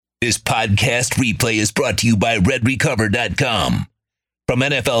This podcast replay is brought to you by RedRecover.com. From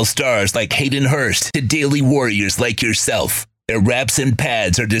NFL stars like Hayden Hurst to daily warriors like yourself, their wraps and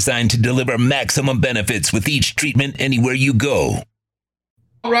pads are designed to deliver maximum benefits with each treatment anywhere you go.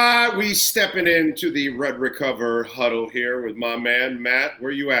 All right, we stepping into the Red Recover huddle here with my man, Matt.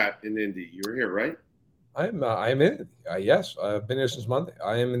 Where you at in Indy? You're here, right? I'm in. Yes, I've been here since Monday.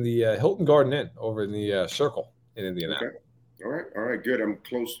 I am in the Hilton Garden Inn over in the Circle in Indianapolis. Okay. All right, good. I'm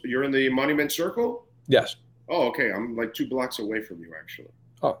close. You're in the Monument Circle? Yes. Oh, okay. I'm like 2 blocks away from you, actually.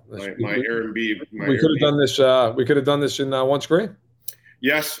 Oh, my Airbnb. We could have done this. We could have done this in one screen.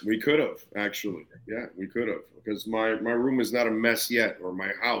 Yes, we could have actually. Yeah, we could have, because my room is not a mess yet, or my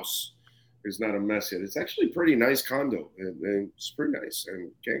house is not a mess yet. It's actually a pretty nice condo, and it's pretty nice,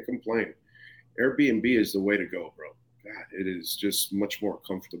 and can't complain. Airbnb is the way to go, bro. God, it is just much more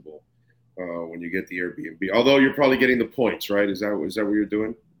comfortable when you get the Airbnb. Although you're probably getting the points, right? Is that what you're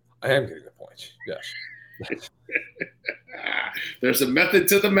doing? I am getting the points. Yes. There's a method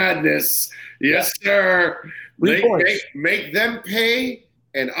to the madness. Yes, sir. Make them pay,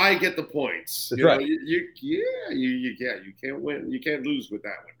 and I get the points. That's right. You can't win. You can't lose with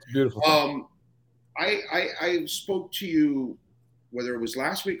that one. It's beautiful. I spoke to you, whether it was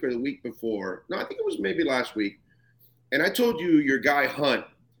last week or the week before. No, I think it was maybe last week. And I told you your guy Hunt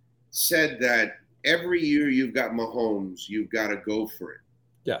said that every year you've got Mahomes, you've got to go for it.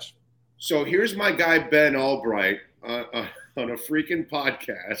 Yes. So here's my guy Ben Albright on a freaking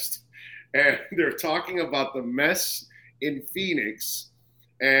podcast, and they're talking about the mess in Phoenix,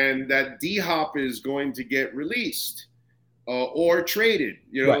 and that D-Hop is going to get released or traded.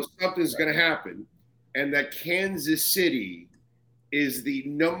 Right. Something's going to happen, and that Kansas City is the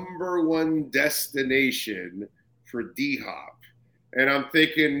number one destination for D-Hop. And I'm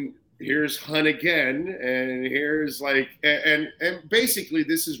thinking, here's Hunt again, and here's and basically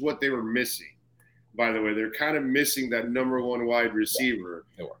this is what they were missing. By the way, they're kind of missing that number one wide receiver.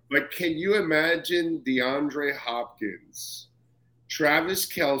 Yeah, but can you imagine DeAndre Hopkins, Travis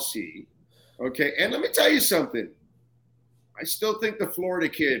Kelce? Okay, and let me tell you something. I still think the Florida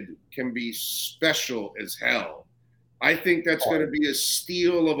kid can be special as hell. I think that's going to be a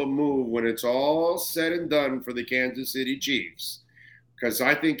steal of a move when it's all said and done for the Kansas City Chiefs, because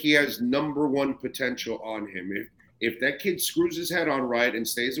I think he has number one potential on him. If that kid screws his head on right and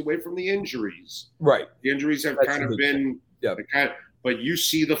stays away from the injuries, right? The injuries have kind of been, but you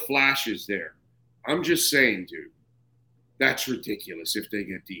see the flashes there. I'm just saying, dude, that's ridiculous if they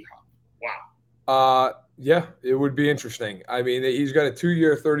get D-Hop. Wow. Yeah, it would be interesting. I mean, he's got a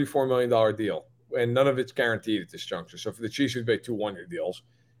 2-year, $34 million deal, and none of it's guaranteed at this juncture. So for the Chiefs, we'd make 2 1-year deals,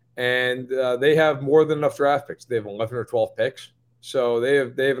 and they have more than enough draft picks. They have 11 or 12 picks. So they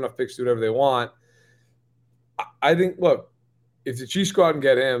have enough picks to do whatever they want. I think, look, if the Chiefs go out and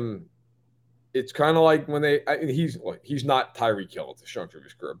get him, it's kind of like when he's not Tyreek Hill at the juncture of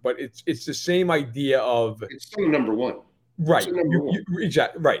his career, but it's the same idea of it's still number one, right?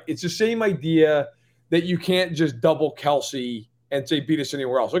 Exactly right. It's the same idea that you can't just double Kelce and say beat us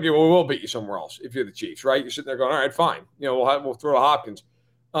anywhere else. Okay, well we'll beat you somewhere else if you're the Chiefs, right? You're sitting there going, all right, fine, we'll throw to Hopkins.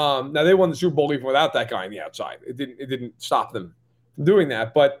 Now they won the Super Bowl even without that guy on the outside. It didn't stop them from doing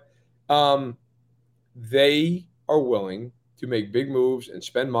that, but they are willing to make big moves and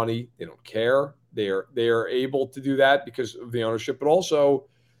spend money. They don't care. They are able to do that because of the ownership, but also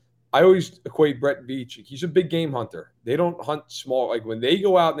I always equate Brett Veach. He's a big game hunter. They don't hunt small. Like when they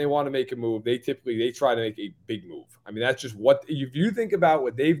go out and they want to make a move, they try to make a big move. I mean, that's just if you think about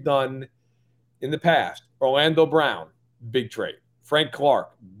what they've done in the past. Orlando Brown, big trade. Frank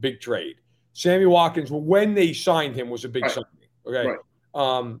Clark, big trade. Sammy Watkins, when they signed him, was a big signing. Okay. Right.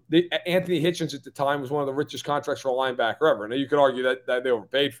 Anthony Hitchens at the time was one of the richest contracts for a linebacker ever. Now you could argue that they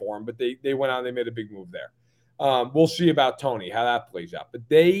overpaid for him, but they went out and they made a big move there. We'll see about Tony, how that plays out. But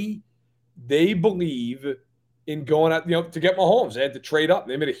they believe in going out, to get Mahomes. They had to trade up.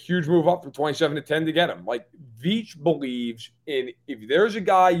 They made a huge move up from 27 to 10 to get him. Like Veach believes in, if there's a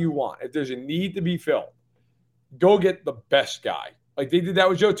guy you want, if there's a need to be filled, go get the best guy. Like they did that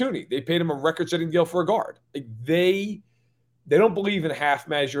with Joe Thuney. They paid him a record-setting deal for a guard. Like they don't believe in half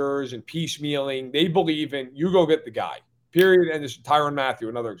measures and piecemealing. They believe in you go get the guy, period. And this Tyrann Mathieu,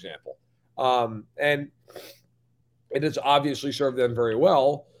 another example. And it has obviously served them very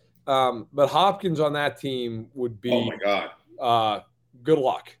well. But Hopkins on that team would be, oh my God, good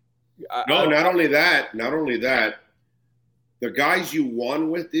luck. Not only that, the guys you won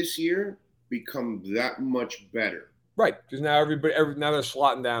with this year become that much better. Right, because now now they're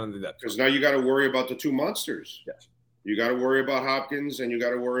slotting down in the depth. Because now you got to worry about the 2 monsters. Yes. You got to worry about Hopkins and you got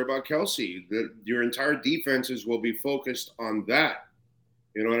to worry about Kelce. Your entire defenses will be focused on that.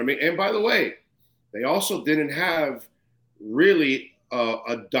 You know what I mean? And by the way, they also didn't have really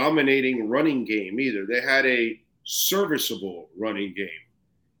a dominating running game either. They had a serviceable running game.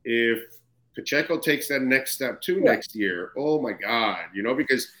 If Pacheco takes that next step too next year, oh my God,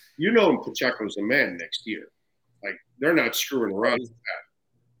 because Pacheco's a man next year. Like, they're not screwing around with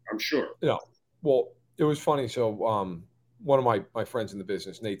that, I'm sure. Well, it was funny. So one of my friends in the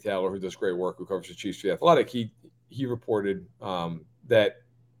business, Nate Taylor, who does great work, who covers the Chiefs for The Athletic, he reported that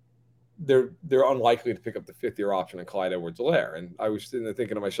they're unlikely to pick up the fifth-year option on Clyde Edwards-Helaire. And I was sitting there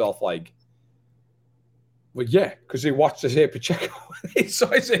thinking to myself, yeah, because they watched Isaiah Pacheco. They saw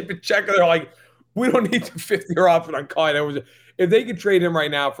Isaiah Pacheco. They're like, we don't need the fifth-year option on Clyde Edwards. If they could trade him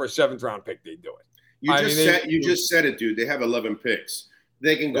right now for a seventh-round pick, they'd do it. You just said it, dude. They have 11 picks.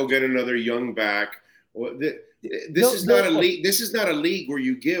 They can go get another young back. This is not a league. This is not a league where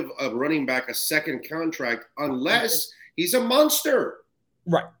you give a running back a second contract unless he's a monster.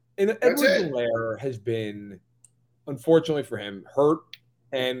 Right. And Edwards-Helaire has been, unfortunately for him, hurt.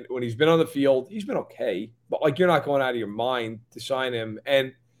 And when he's been on the field, he's been okay. But, you're not going out of your mind to sign him.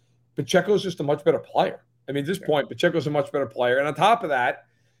 And Pacheco's just a much better player. I mean, at this point, Pacheco's a much better player. And on top of that,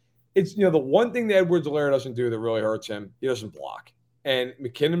 it's, the one thing that Edwards-Helaire doesn't do that really hurts him, he doesn't block. And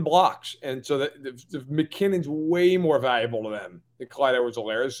McKinnon blocks. And so McKinnon's way more valuable to them than Clyde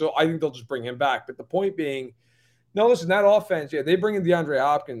Edwards-Helaire. So I think they'll just bring him back. But the point being, no, listen, that offense, they bring in DeAndre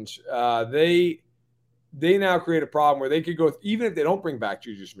Hopkins. They now create a problem where they could go, even if they don't bring back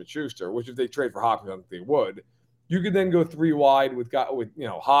Juju Smith-Schuster, which if they trade for Hopkins, I don't think they would, you could then go three wide with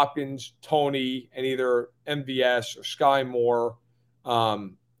Hopkins, Tony, and either MVS or Sky Moore,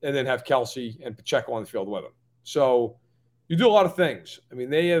 and then have Kelsey and Pacheco on the field with them. So you do a lot of things. I mean,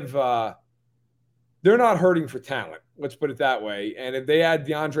 they're not hurting for talent. Let's put it that way. And if they add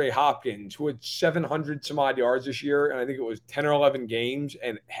DeAndre Hopkins, who had 700 some odd yards this year, and I think it was 10 or 11 games,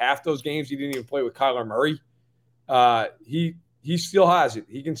 and half those games he didn't even play with Kyler Murray, he still has it.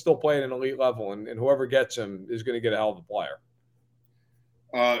 He can still play at an elite level, and whoever gets him is going to get a hell of a player.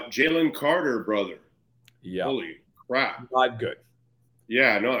 Jalen Carter, brother. Yeah. Holy crap. Not good.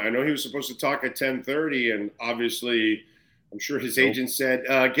 Yeah, no, I know he was supposed to talk at 10:30, and obviously I'm sure his agent said,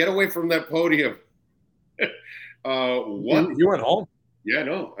 get away from that podium. What? You went home. Yeah,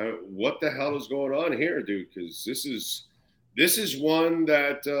 no. What the hell is going on here, dude? Because this is one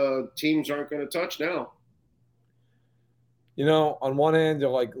that teams aren't going to touch now. On one hand, they're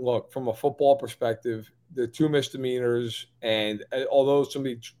like, look, from a football perspective, the two misdemeanors, and although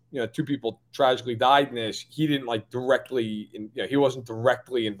two people tragically died in this, he didn't he wasn't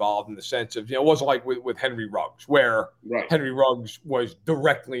directly involved in the sense of, it wasn't like with Henry Ruggs, where Henry Ruggs was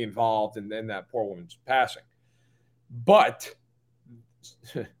directly involved in that poor woman's passing. But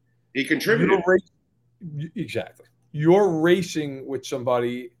he contributed. Exactly. You're racing with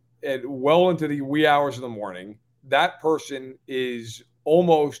somebody at well into the wee hours of the morning. That person is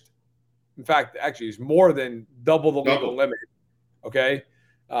almost, in fact, actually is more than double the legal limit. Okay.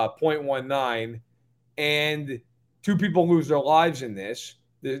 0.19. And two people lose their lives in this.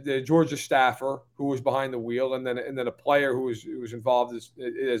 The Georgia staffer who was behind the wheel, and then a player who was involved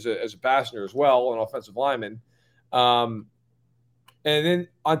as a passenger as well, an offensive lineman. And then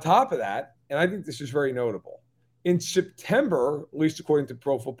on top of that, and I think this is very notable, in September, at least according to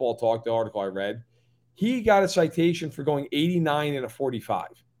Pro Football Talk, the article I read, he got a citation for going 89 and a 45.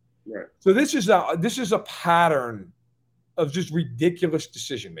 Right. So this is a pattern of just ridiculous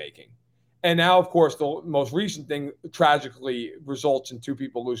decision making. And now, of course, the most recent thing tragically results in two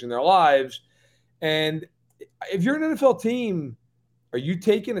people losing their lives. And if you're an NFL team, are you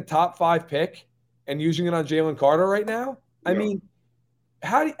taking a top 5 pick and using it on Jalen Carter right now? No. I mean,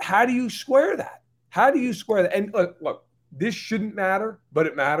 how do you square that? How do you square that? And look, this shouldn't matter, but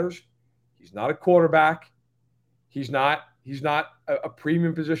it matters. He's not a quarterback. He's not a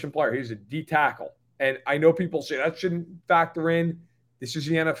premium position player. He's a D tackle. And I know people say that shouldn't factor in. This is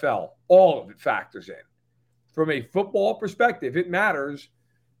the NFL. All of it factors in. From a football perspective, it matters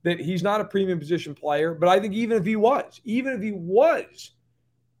that he's not a premium position player. But I think even if he was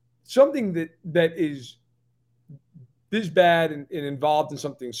something that is this bad and involved in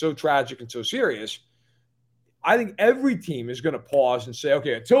something so tragic and so serious, I think every team is going to pause and say,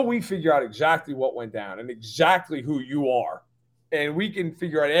 okay, until we figure out exactly what went down and exactly who you are, and we can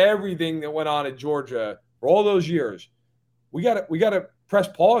figure out everything that went on at Georgia for all those years, we got to press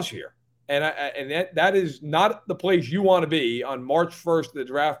pause here. And that is not the place you want to be on March 1st of the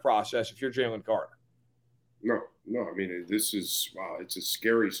draft process if you're Jalen Carter. No. I mean, it's a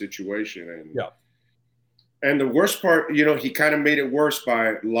scary situation. And And the worst part, he kind of made it worse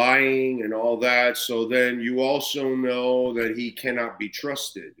by lying and all that. So then you also know that he cannot be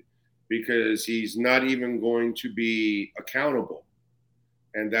trusted because he's not even going to be accountable.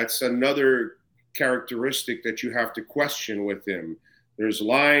 And that's another characteristic that you have to question with him. There's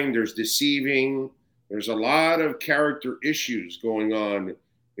lying, there's deceiving, there's a lot of character issues going on,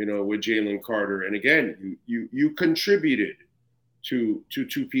 with Jalen Carter. And again, you contributed to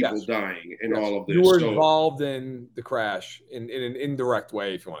two people dying in all of this. You were involved in the crash in an indirect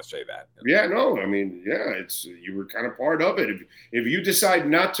way, if you want to say that. Yeah, no, I mean, you were kind of part of it. If you decide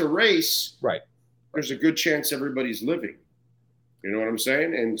not to race, right, there's a good chance everybody's living. You know what I'm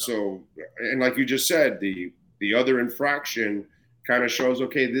saying? And so, and like you just said, the other infraction kind of shows,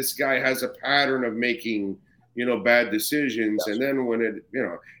 okay, this guy has a pattern of making, bad decisions. Yes. And then when it,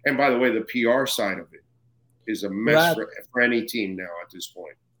 and by the way, the PR side of it is a mess for any team now at this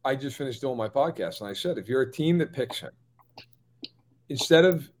point. I just finished doing my podcast and I said, if you're a team that picks him, instead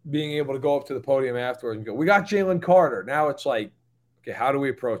of being able to go up to the podium afterwards and go, we got Jalen Carter. Now it's like, okay, how do we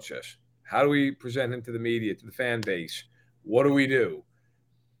approach this? How do we present him to the media, to the fan base? What do we do?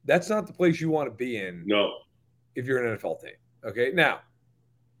 That's not the place you want to be in. No. If you're an NFL team. Okay. Now,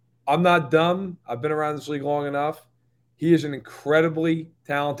 I'm not dumb. I've been around this league long enough. He is an incredibly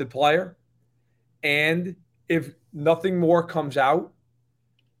talented player. And if nothing more comes out,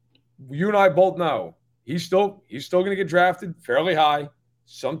 you and I both know he's still going to get drafted fairly high.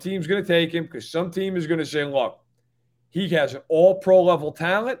 Some team's going to take him because some team is going to say, look, he has an all-pro level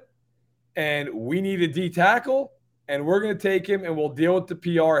talent, and we need a D tackle, and we're going to take him, and we'll deal with the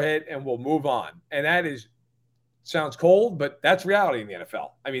PR hit, and we'll move on. And that sounds cold, but that's reality in the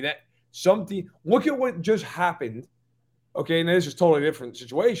NFL. I mean, look at what just happened. Okay, and this is a totally different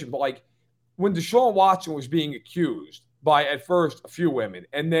situation, but like when Deshaun Watson was being accused by, at first, a few women,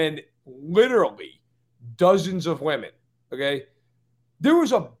 and then literally dozens of women, okay, there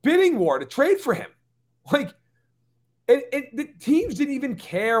was a bidding war to trade for him. Like, the teams didn't even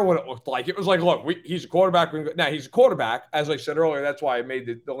care what it looked like. It was like, look, he's a quarterback. Now, he's a quarterback. As I said earlier, that's why I made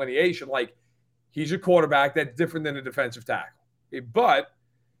the delineation. Like, he's a quarterback. That's different than a defensive tackle. Okay? But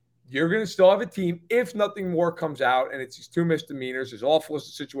you're going to still have a team, if nothing more comes out, and it's these two misdemeanors, as awful as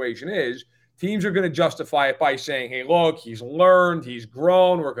the situation is, teams are going to justify it by saying, hey, look, he's learned, he's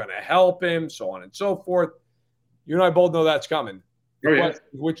grown, we're going to help him, so on and so forth. You and I both know that's coming. Oh, yeah.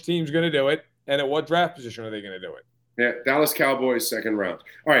 Which team's going to do it, and at what draft position are they going to do it? Yeah, Dallas Cowboys, second round.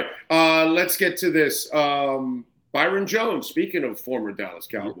 All right, let's get to this. Byron Jones, speaking of former Dallas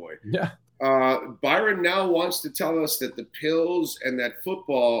Cowboy. Yeah. Byron now wants to tell us that the pills and that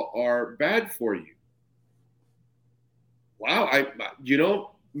football are bad for you. Wow,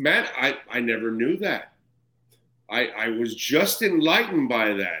 Matt, I never knew that. I was just enlightened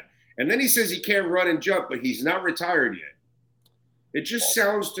by that. And then he says he can't run and jump, but he's not retired yet. It just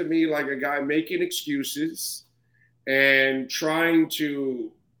sounds to me like a guy making excuses and trying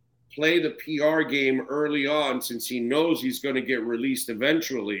to play the PR game early on since he knows he's going to get released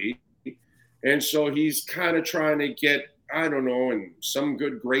eventually. And so he's kind of trying to get, I don't know, in some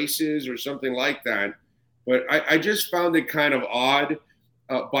good graces or something like that. But I just found it kind of odd.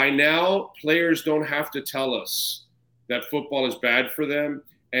 By now, players don't have to tell us that football is bad for them.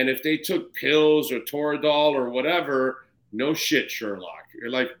 And if they took pills or Toradol or whatever, no shit, Sherlock.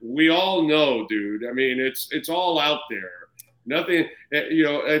 Like, we all know, dude. I mean, it's all out there. Nothing,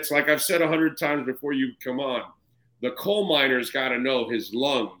 it's like I've said 100 times before you come on. The coal miner's got to know his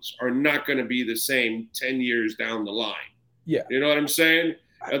lungs are not going to be the same 10 years down the line. Yeah. You know what I'm saying?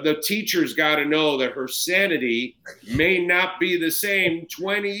 The teacher's got to know that her sanity may not be the same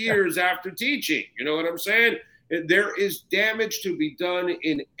 20 years after teaching. You know what I'm saying? There is damage to be done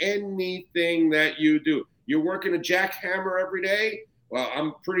in anything that you do. You're working a jackhammer every day? Well,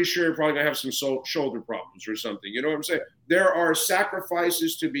 I'm pretty sure you're probably going to have some shoulder problems or something. You know what I'm saying? There are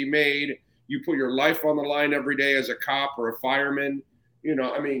sacrifices to be made. You put your life on the line every day as a cop or a fireman.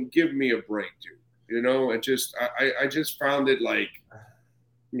 I mean, give me a break, dude. I just found it like,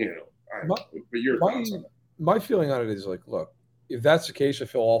 but your thoughts on that? My feeling on it is like, look, if that's the case, I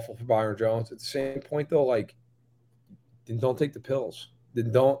feel awful for Byron Jones. At the same point, though, like, then don't take the pills.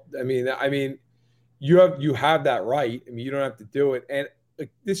 Then don't. I mean, you have that right. I mean, you don't have to do it. And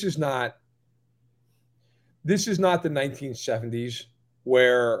like, this is not the 1970s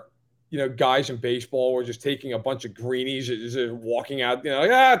where guys in baseball were just taking a bunch of greenies, just walking out,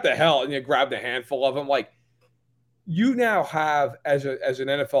 what the hell, and you grabbed a handful of them. Like, you now have, as an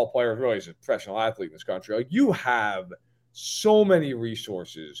NFL player, really as a professional athlete in this country, like, you have so many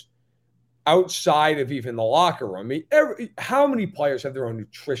resources outside of even the locker room. I mean, how many players have their own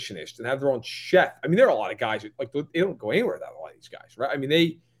nutritionist and have their own chef? I mean, there are a lot of guys that, like, they don't go anywhere without a lot of these guys, right? I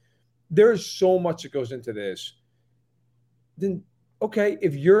mean, there's so much that goes into this. Then, okay,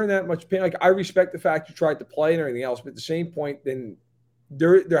 if you're in that much pain, like, I respect the fact you tried to play and everything else, but at the same point, then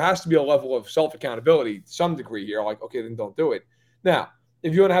there has to be a level of self-accountability to some degree here. Like, okay, then don't do it. Now,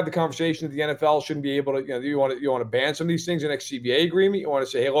 if you want to have the conversation that the NFL shouldn't be able to, you want to ban some of these things in the next CBA agreement. You want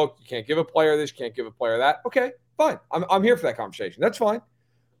to say, hey, look, you can't give a player this, can't give a player that. Okay, fine. I'm here for that conversation. That's fine.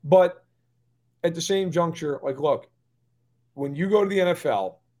 But at the same juncture, like, look, when you go to the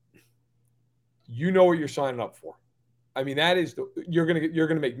NFL, you know what you're signing up for. I mean, that is you're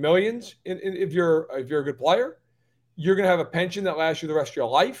gonna make millions if you're a good player. You're gonna have a pension that lasts you the rest of your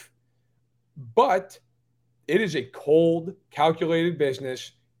life, but it is a cold, calculated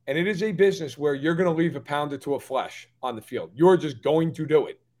business, and it is a business where you're going to leave a pound or two of flesh on the field. You're just going to do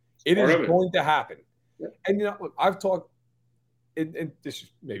it. It is going to happen. Yeah. And, look, I've talked, and this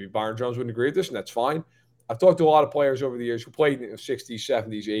is maybe Byron Jones wouldn't agree with this, and that's fine. I've talked to a lot of players over the years who played in the 60s,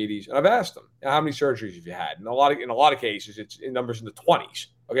 70s, 80s, and I've asked them, how many surgeries have you had? And in a lot of cases, it's in numbers in the 20s.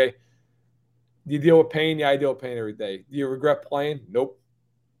 Okay. Do you deal with pain? Yeah, I deal with pain every day. Do you regret playing? Nope.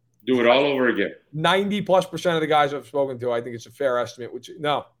 Do it all over again. 90+% of the guys I've spoken to, I think it's a fair estimate.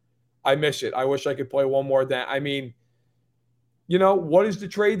 No, I miss it. I wish I could play one more day. I mean, what is the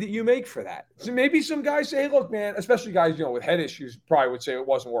trade that you make for that? So maybe some guys say, hey, look, man, especially guys, with head issues, probably would say it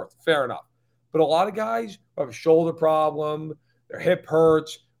wasn't worth it. Fair enough. But a lot of guys have a shoulder problem, their hip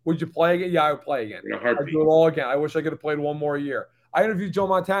hurts. Would you play again? Yeah, I would play again. I'd do it all again. I wish I could have played one more year. I interviewed Joe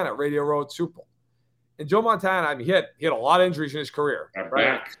Montana at Radio Row at Super Bowl. And Joe Montana, I mean, he had a lot of injuries in his career,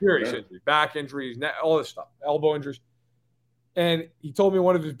 right? Serious injuries, back injuries, all this stuff, elbow injuries. And he told me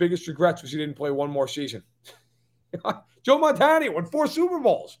one of his biggest regrets was he didn't play one more season. Joe Montana won 4 Super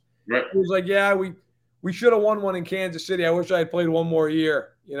Bowls. Right. He was like, yeah, we should have won one in Kansas City. I wish I had played one more year.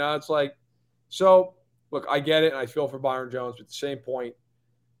 It's like, so look, I get it, and I feel for Byron Jones, but at the same point,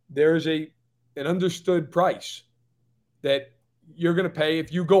 there's an understood price that you're going to pay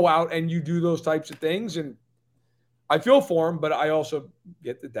if you go out and you do those types of things. And I feel for him, but I also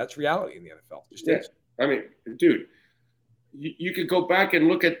get that that's reality in the NFL. Yes. I mean, dude, you could go back and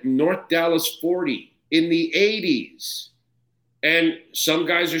look at North Dallas 40 in the 80s. And some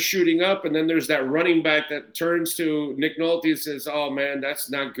guys are shooting up, and then there's that running back that turns to Nick Nolte and says, oh, man,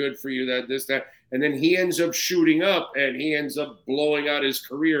 that's not good for you, that. And then he ends up shooting up, and he ends up blowing out his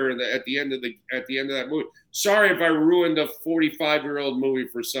career at the end of that movie. Sorry if I ruined a 45-year-old movie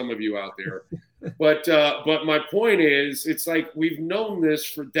for some of you out there. But my point is, it's like we've known this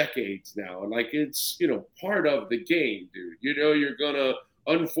for decades now. And, like, it's, part of the game, dude. You're going to,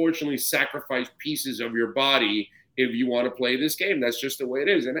 unfortunately, sacrifice pieces of your body if you want to play this game. That's just the way it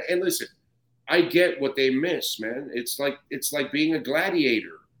is. And listen, I get what they miss, man. It's like being a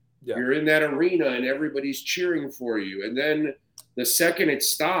gladiator. Yeah. You're in that arena and everybody's cheering for you. And then the second it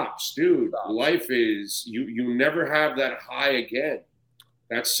stops, dude, life is, you never have that high again.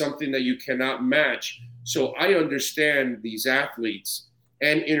 That's something that you cannot match. So I understand these athletes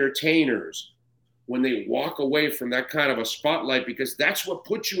and entertainers when they walk away from that kind of a spotlight, because that's what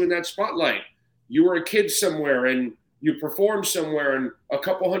puts you in that spotlight. You were a kid somewhere and you performed somewhere and a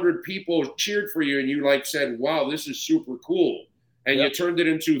couple hundred people cheered for you and you said, wow, this is super cool. And you turned it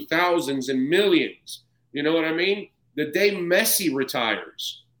into thousands and millions. You know what I mean? The day Messi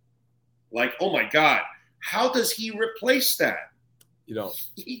retires, like, oh my God, how does he replace that?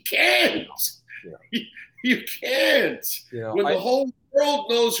 He can't. Yeah. You can't. When the whole world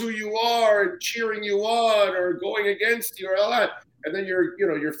knows who you are and cheering you on or going against you or all that, and then you're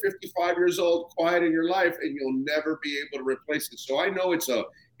 55 years old, quiet in your life, and you'll never be able to replace it. So I know it's a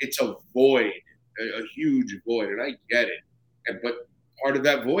void, a huge void, and I get it. But part of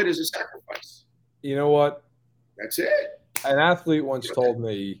that void is a sacrifice. You know what? That's it. An athlete once told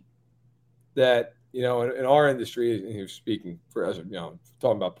me that, in our industry, and he was speaking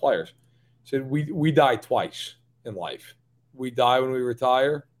talking about players, said we die twice in life. We die when we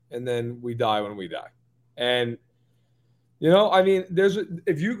retire, and then we die when we die. And I mean,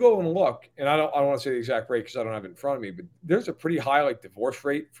 if you go and look, and I don't want to say the exact rate because I don't have it in front of me, but there's a pretty high divorce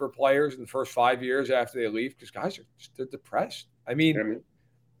rate for players in the first 5 years after they leave because guys they're depressed. I mean,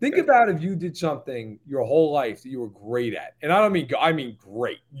 think about if you did something your whole life that you were great at, and I mean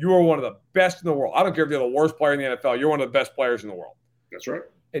great. You were one of the best in the world. I don't care if you're the worst player in the NFL. You're one of the best players in the world. That's right.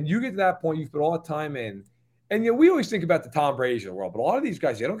 And you get to that point, you've put all the time in. And we always think about the Tom Brady's of the world, but a lot of these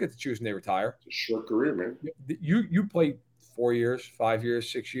guys, they don't get to choose when they retire. It's a short career, man. You played 4 years, 5 years,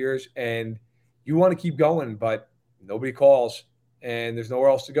 6 years, and you want to keep going, but nobody calls. and there's nowhere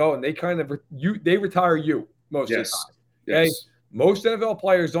else to go, and they they retire you most of the time. Okay, Yes. most NFL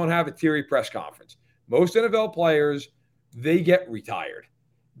players don't have a teary press conference. Most NFL players, they get retired,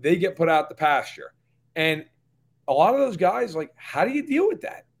 they get put out the pasture, and a lot of those guys, like, how do you deal with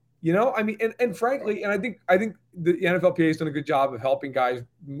that? I mean, and frankly, and I think the NFLPA has done a good job of helping guys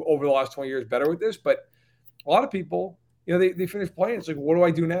over the last 20 years better with this, but a lot of people, they finish playing. It's like, what do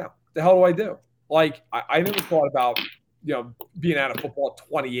I do now? What the hell do I do? Like, I never thought about, being out of football at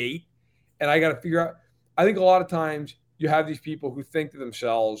 28, and I got to figure out. I think a lot of times you have these people who think to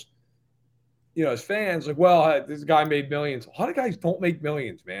themselves, as fans, like, well, this guy made millions. A lot of guys don't make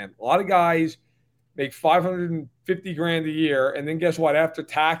millions, man. A lot of guys make $550 grand a year, and then guess what? After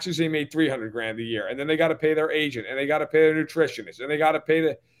taxes, they made $300 grand a year, and then they got to pay their agent, and they got to pay their nutritionist, and they got to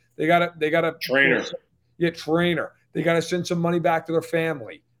pay they got to Trainer. Trainer. They got to send some money back to their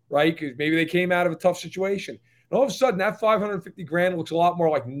family, right? Because maybe they came out of a tough situation, and all of a sudden that $550 grand looks a lot more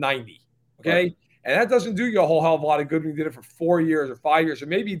like 90. Okay, right. And that doesn't do you a whole hell of a lot of good when you did it for 4 years or 5 years, or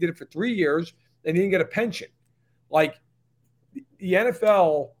maybe you did it for 3 years and you didn't get a pension. Like, the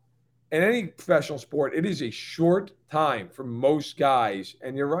NFL and any professional sport, it is a short time for most guys.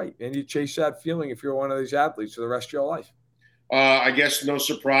 And you're right. And you chase that feeling if you're one of these athletes for the rest of your life. I guess no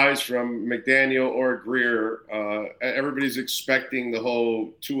surprise from McDaniel or Greer. Everybody's expecting the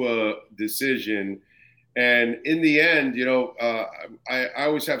whole Tua decision. And in the end, I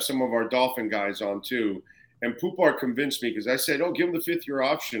always have some of our Dolphin guys on too. And Poupart convinced me because I said, give him the 5th-year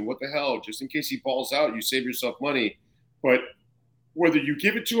option. What the hell? Just in case he balls out, you save yourself money. But whether you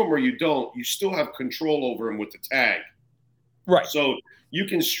give it to him or you don't, you still have control over him with the tag. Right. So you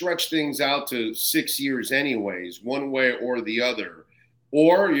can stretch things out to 6 years anyways, one way or the other,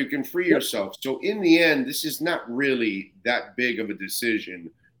 or you can free yourself. So in the end, this is not really that big of a decision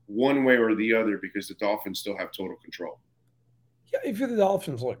one way or the other because the Dolphins still have total control. Yeah, if you're the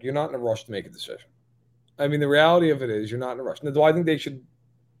Dolphins, look, you're not in a rush to make a decision. I mean, the reality of it is you're not in a rush. Now, do I think they should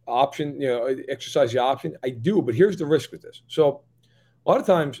exercise the option? I do, but here's the risk with this. So a lot of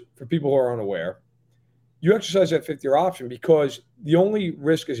times, for people who are unaware, you exercise that 5th-year option because the only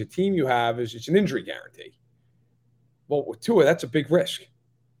risk as a team you have is it's an injury guarantee. Well, with Tua, that's a big risk.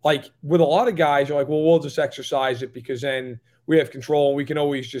 Like, with a lot of guys, you're like, well, we'll just exercise it because then we have control and we can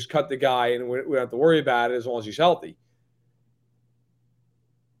always just cut the guy and we don't have to worry about it as long as he's healthy.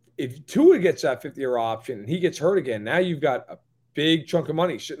 If Tua gets that 5th-year option and he gets hurt again, now you've got a big chunk of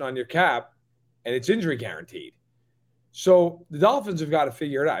money sitting on your cap and it's injury guaranteed. So the Dolphins have got to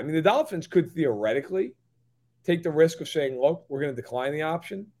figure it out. I mean, the Dolphins could theoretically take the risk of saying, look, we're going to decline the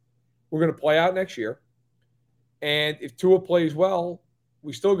option. We're going to play out next year. And if Tua plays well,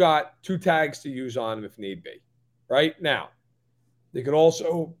 we still got 2 tags to use on him if need be. Right? Now, they could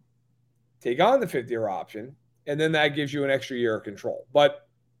also take on the 5th-year option, and then that gives you an extra year of control. But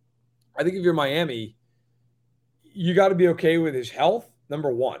I think if you're Miami, you got to be okay with his health,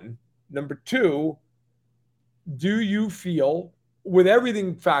 number one. Number two, do you feel, with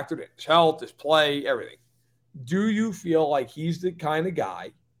everything factored in, his health, his play, everything, do you feel like he's the kind of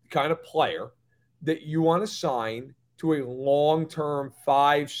guy, the kind of player that you want to sign to a long-term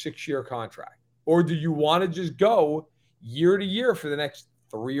 5-6-year contract? Or do you want to just go year to year for the next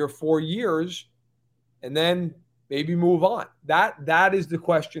 3 or 4 years and then maybe move on? That is the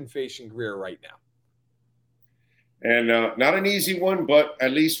question facing Greer right now. And not an easy one, but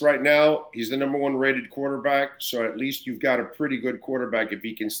at least right now he's the number 1 rated quarterback. So at least you've got a pretty good quarterback if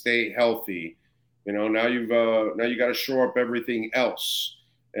he can stay healthy. Now you got to shore up everything else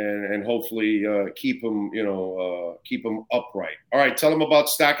and hopefully keep him upright. All right, tell him about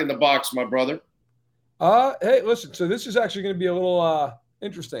Stacking the Box, my brother. Hey, listen. So this is actually going to be a little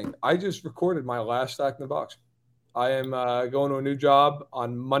interesting. I just recorded my last Stacking the Box. I am going to a new job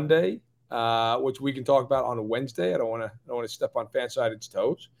on Monday. Which we can talk about on a Wednesday. I don't want to step on Fansided's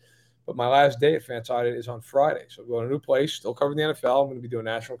toes, but my last day at Fansided is on Friday. So I'm going to a new place, still covering the NFL. I'm going to be doing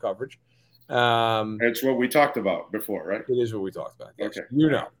national coverage. It's what we talked about before, right? It is what we talked about. Yes. Okay.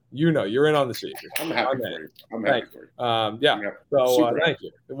 You're in on the secret. I'm happy for you. I'm happy for you. Yeah. So thank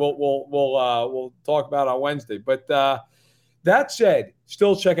you. We'll talk about it on Wednesday. But that said,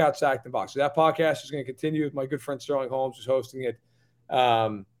 still check out Stacking the Box. So that podcast is going to continue with my good friend Sterling Holmes, who's hosting it.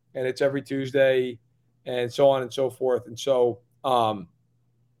 And it's every Tuesday and so on and so forth. And so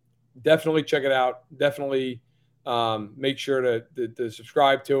definitely check it out. Definitely make sure to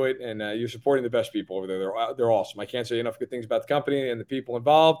subscribe to it. And you're supporting the best people over there. They're awesome. I can't say enough good things about the company and the people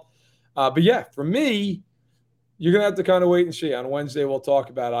involved. But yeah, for me, You're going to have to kind of wait and see. On Wednesday, we'll talk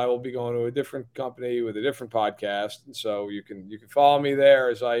about it. I will be going to a different company with a different podcast. And so you can follow me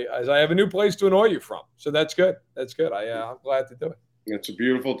there as I have a new place to annoy you from. So that's good. That's good. I'm glad to do it. It's a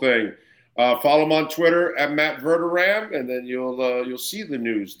beautiful thing. Follow him on Twitter at Matt Verderam, and then you'll see the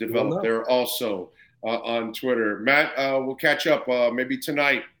news develop there also on Twitter. Matt, we'll catch up maybe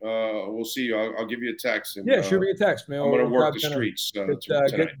tonight. We'll see you. I'll give you a text. And, shoot me a text, man. I'm going to work the streets.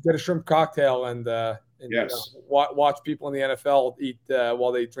 Get a shrimp cocktail and yes. Watch people in the NFL eat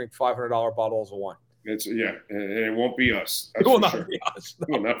while they drink $500 bottles of wine. And it won't be us. It will not be us. No.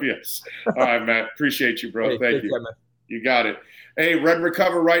 It will not be us. All right, Matt. Appreciate you, bro. Hey, Thank you. care, man. You got it. Hey, Red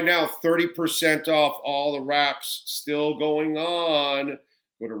Recover right now, 30% off all the wraps still going on.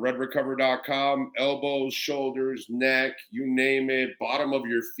 Go to redrecover.com. Elbows, shoulders, neck, you name it. Bottom of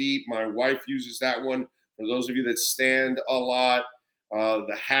your feet. My wife uses that one. For those of you that stand a lot.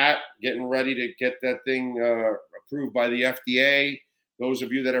 The hat, getting ready to get that thing approved by the FDA. Those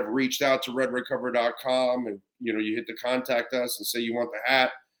of you that have reached out to redrecover.com and, you hit the contact us and say you want the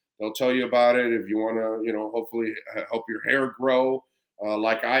hat, they'll tell you about it. If you want to, hopefully help your hair grow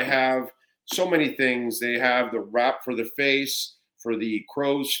like I have. So many things. They have the wrap for the face, for the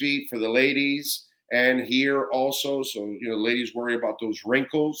crow's feet, for the ladies, and here also. So, ladies worry about those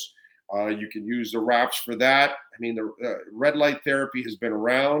wrinkles. You can use the wraps for that. I mean, the red light therapy has been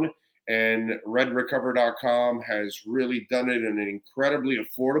around, and redrecover.com has really done it in an incredibly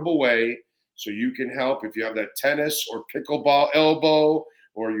affordable way. So you can help if you have that tennis or pickleball elbow,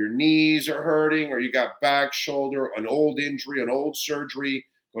 or your knees are hurting, or you got back, shoulder, an old injury, an old surgery.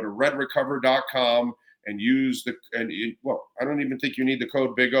 Go to redrecover.com and use I don't even think you need the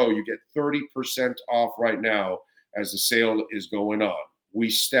code Big O. You get 30% off right now as the sale is going on. We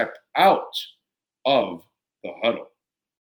step out of the huddle.